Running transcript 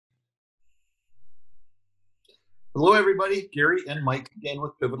Hello, everybody. Gary and Mike again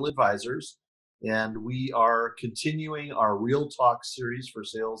with Pivotal Advisors. And we are continuing our Real Talk series for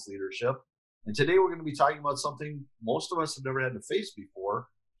sales leadership. And today we're going to be talking about something most of us have never had to face before.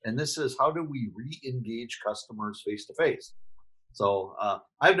 And this is, how do we re-engage customers face to face? So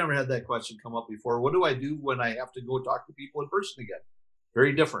I've never had that question come up before. What do I do when I have to go talk to people in person again?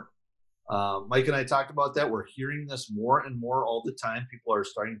 Very different. Mike and I talked about that. We're hearing this more and more all the time. People are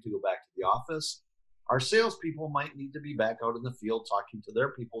starting to go back to the office. Our salespeople might need to be back out in the field talking to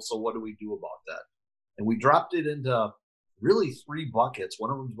their people. So what do we do about that? And we dropped it into really three buckets. One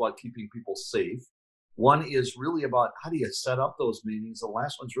of them is about keeping people safe. One is really about how do you set up those meetings. The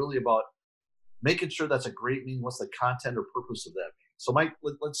last one's really about making sure that's a great meeting. What's the content or purpose of that meeting? So Mike,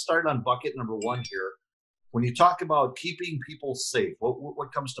 let's start on bucket number one here. When you talk about keeping people safe,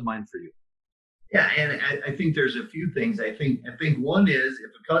 what comes to mind for you? Yeah, and I think there's a few things. I think one is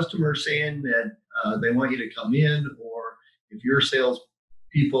if a customer is saying that they want you to come in, or if your sales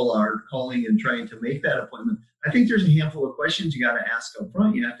people are calling and trying to make that appointment, I think there's a handful of questions you got to ask up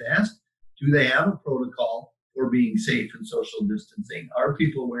front. You have to ask, do they have a protocol for being safe and social distancing? Are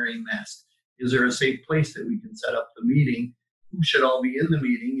people wearing masks? Is there a safe place that we can set up the meeting? Who should all be in the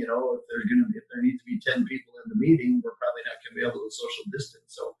meeting? You know, if there need to be 10 people in the meeting, we're probably not going to be able to social distance.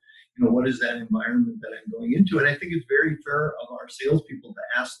 So, you know, what is that environment that I'm going into? And I think it's very fair of our salespeople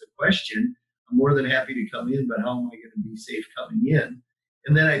to ask the question. I'm more than happy to come in, but how am I going to be safe coming in?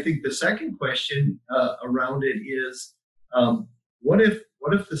 And then I think the second question around it is, what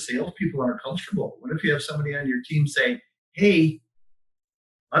if the salespeople aren't comfortable? What if you have somebody on your team say, hey,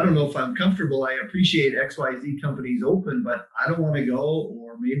 I don't know if I'm comfortable. I appreciate XYZ companies open, but I don't want to go,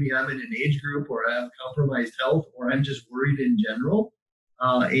 or maybe I'm in an age group, or I have compromised health, or I'm just worried in general.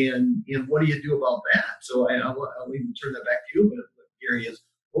 And what do you do about that? So I'll even turn that back to you, but Gary,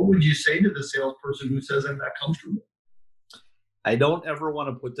 what would you say to the salesperson who says I'm not comfortable? I don't ever want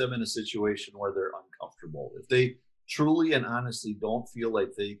to put them in a situation where they're uncomfortable. If they truly and honestly don't feel like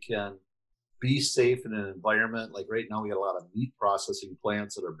they can be safe in an environment, like right now we got a lot of meat processing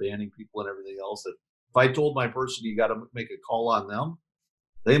plants that are banning people and everything else, that if I told my person you got to make a call on them,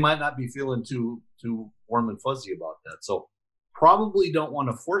 they might not be feeling too warm and fuzzy about that. So probably don't want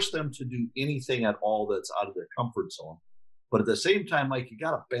to force them to do anything at all that's out of their comfort zone. But at the same time, like, you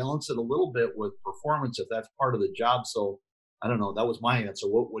got to balance it a little bit with performance if that's part of the job. So I don't know. That was my answer.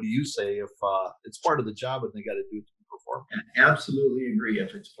 What do you say if it's part of the job and they got to do it to perform? Absolutely agree.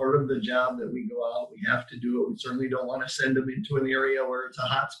 If it's part of the job that we go out, we have to do it. We certainly don't want to send them into an area where it's a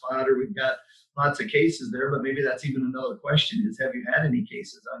hot spot or we've got lots of cases there. But maybe that's even another question: is have you had any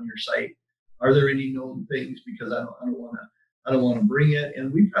cases on your site? Are there any known things? Because I don't want to bring it.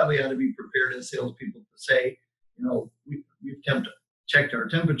 And we probably ought to be prepared as salespeople to say, you know, we've checked our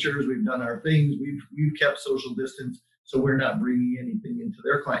temperatures, we've done our things, we've kept social distance, so we're not bringing anything into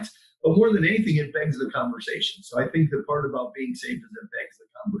their clients. But more than anything, it begs the conversation. So I think the part about being safe is it begs the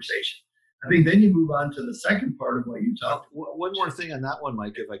conversation. I think then you move on to the second part of what you talked about. One more thing on that one,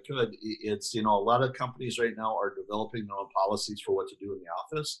 Mike, if I could. It's, you know, a lot of companies right now are developing their own policies for what to do in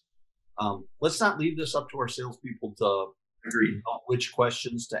the office. Let's not leave this up to our salespeople to agree on which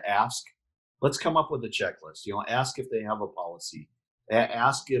questions to ask. Let's come up with a checklist. You know, ask if they have a policy.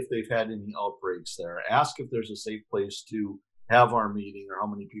 Ask if they've had any outbreaks there. Ask if there's a safe place to have our meeting or how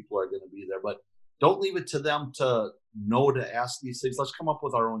many people are going to be there. But don't leave it to them to know to ask these things. Let's come up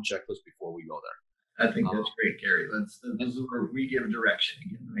with our own checklist before we go there. I think that's great, Gary. This is where we give direction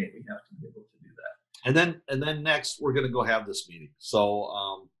again, right? We have to be able to do that. And then next, we're going to go have this meeting.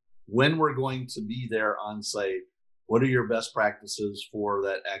 So when we're going to be there on site, what are your best practices for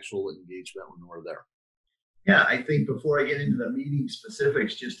that actual engagement when we're there? Yeah, I think before I get into the meeting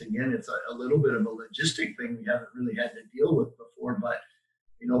specifics, just again, it's a little bit of a logistic thing we haven't really had to deal with before, but,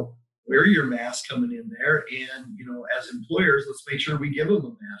 you know, wear your mask coming in there. And, you know, as employers, let's make sure we give them a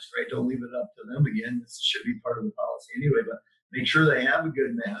mask, right? Don't leave it up to them. Again, this should be part of the policy anyway, but make sure they have a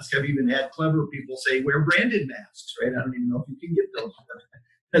good mask. I've even had clever people say, wear branded masks, right? I don't even know if you can get those.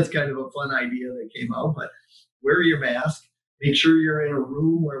 That's kind of a fun idea that came out, but wear your mask. Make sure you're in a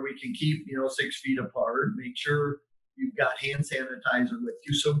room where we can keep, 6 feet apart. Make sure you've got hand sanitizer with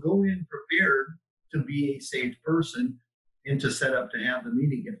you. So go in prepared to be a safe person and to set up to have the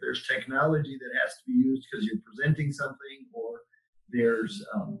meeting. If there's technology that has to be used because you're presenting something, or there's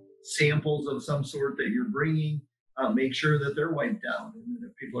samples of some sort that you're bringing, make sure that they're wiped down. And then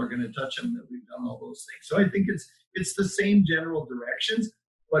if people are going to touch them, that we've done all those things. So I think it's the same general directions.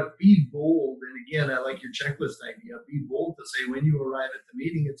 But be bold. And again, I like your checklist idea. Be bold to say when you arrive at the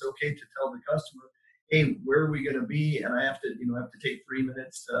meeting, it's okay to tell the customer, hey, where are we going to be? And I have to take 3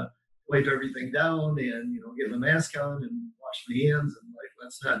 minutes to wipe everything down and, get my mask on and wash my hands and like,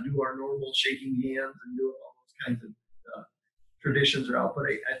 let's not do our normal shaking hands and doing all those kinds of traditions are out. But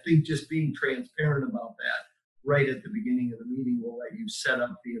I think just being transparent about that right at the beginning of the meeting will let you set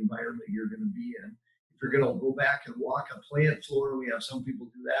up the environment you're going to be in. If you're going to go back and walk a plant floor, we have some people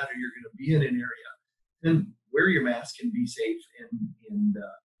do that, or you're going to be in an area, then wear your mask and be safe and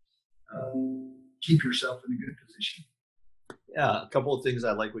keep yourself in a good position. Yeah, a couple of things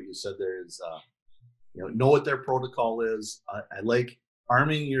I like what you said there is, know what their protocol is. I like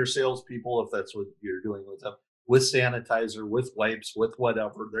arming your salespeople, if that's what you're doing with them, with sanitizer, with wipes, with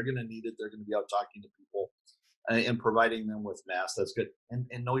whatever. They're going to need it. They're going to be out talking to people and providing them with masks. That's good. And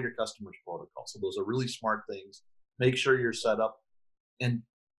know your customer's protocol. So those are really smart things. Make sure you're set up and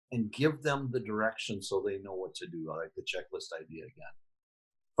give them the direction so they know what to do. I like the checklist idea again.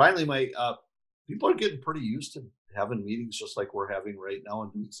 Finally, people are getting pretty used to having meetings just like we're having right now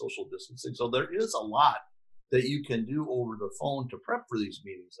and doing social distancing. So there is a lot that you can do over the phone to prep for these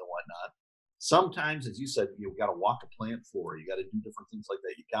meetings and whatnot. Sometimes, as you said, you've got to walk a plant floor. You got to do different things like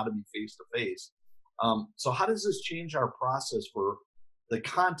that. You got to be face to face. So how does this change our process for the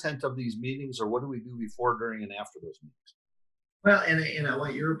content of these meetings, or what do we do before, during, and after those meetings? Well, and I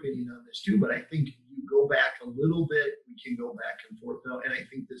want your opinion on this too, but I think you go back a little bit, we can go back and forth now, and I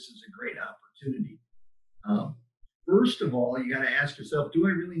think this is a great opportunity. First of all, you got to ask yourself, do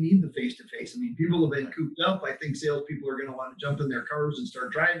I really need the face-to-face? I mean, people have been cooped up. I think salespeople are going to want to jump in their cars and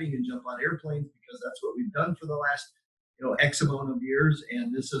start driving and jump on airplanes because that's what we've done for the last, X amount of years,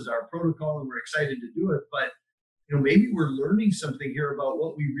 and this is our protocol, and we're excited to do it. But maybe we're learning something here about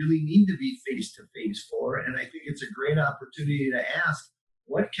what we really need to be face-to-face for. And I think it's a great opportunity to ask,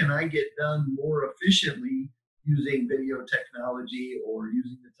 what can I get done more efficiently using video technology or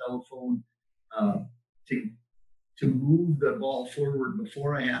using the telephone to move the ball forward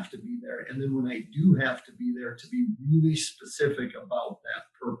before I have to be there? And then when I do have to be there, to be really specific about that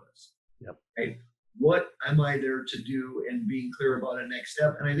purpose. Yep. Right? What am I there to do, and being clear about a next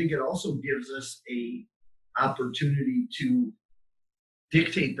step. And I think it also gives us a opportunity to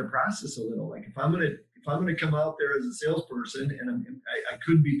dictate the process a little. Like if I'm gonna come out there as a salesperson and I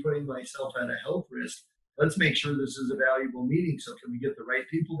could be putting myself at a health risk, let's make sure this is a valuable meeting. So can we get the right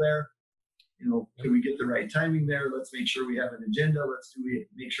people there? Can we get the right timing there? Let's make sure we have an agenda.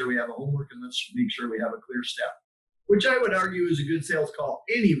 Make sure we have a homework, and let's make sure we have a clear step, which I would argue is a good sales call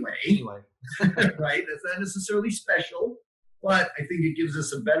anyway. Right? That's not necessarily special, but I think it gives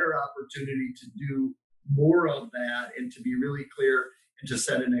us a better opportunity to do more of that and to be really clear and to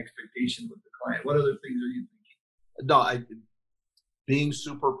set an expectation with the client. What other things are you thinking? No, being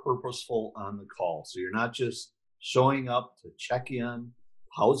super purposeful on the call. So you're not just showing up to check in.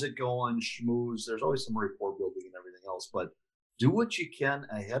 How's it going? Schmooze. There's always some rapport building and everything else, but do what you can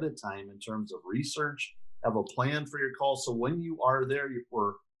ahead of time in terms of research. Have a plan for your call. So when you are there,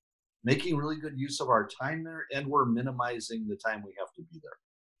 we're making really good use of our time there, and we're minimizing the time we have to be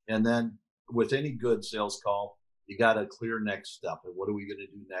there. And then with any good sales call, you got a clear next step. And what are we going to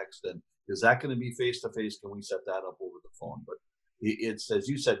do next? And is that going to be face to face? Can we set that up over the phone? But it's, as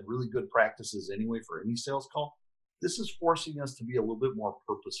you said, really good practices anyway for any sales call. This is forcing us to be a little bit more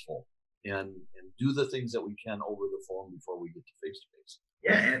purposeful and do the things that we can over the phone before we get to face to face.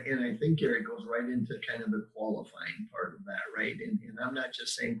 Yeah, and I think, Gary, it goes right into kind of the qualifying part of that, right? And I'm not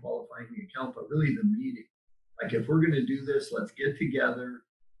just saying qualifying the account, but really the meeting. Like if we're going to do this, let's get together.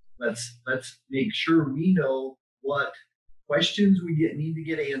 Let's make sure we know what questions we need to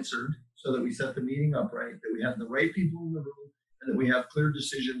get answered so that we set the meeting up right, that we have the right people in the room, and that we have clear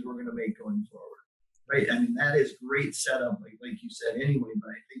decisions we're going to make going forward, right? I mean, that is great setup, like you said anyway, but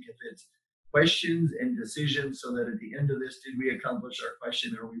I think if it's questions and decisions so that at the end of this, did we accomplish our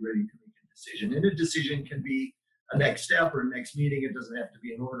question? Are we ready to make a decision? And a decision can be a next step or a next meeting. It doesn't have to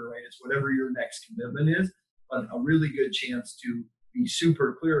be in order, right? It's whatever your next commitment is, but a really good chance to be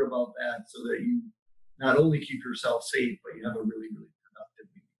super clear about that so that you not only keep yourself safe, but you have a really, really productive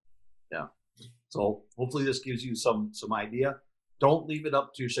meeting. Yeah. So hopefully this gives you some idea. Don't leave it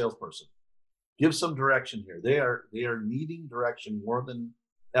up to your salesperson. Give some direction here. They are needing direction more than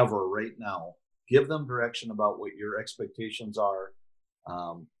ever right now. Give them direction about what your expectations are.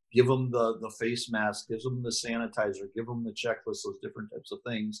 Give them the face mask, give them the sanitizer, give them the checklist, those different types of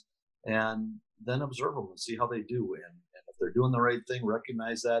things, and then observe them and see how they do. And if they're doing the right thing,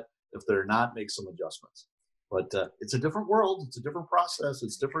 recognize that. If they're not, make some adjustments. But it's a different world. It's a different process.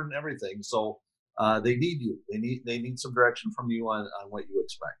 It's different in everything. So they need you. They need some direction from you on what you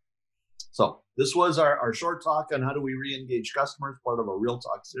expect. So this was our short talk on how do we re-engage customers, part of a Real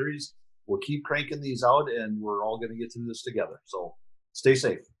Talk series. We'll keep cranking these out, and we're all going to get through this together. So stay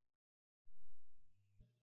safe.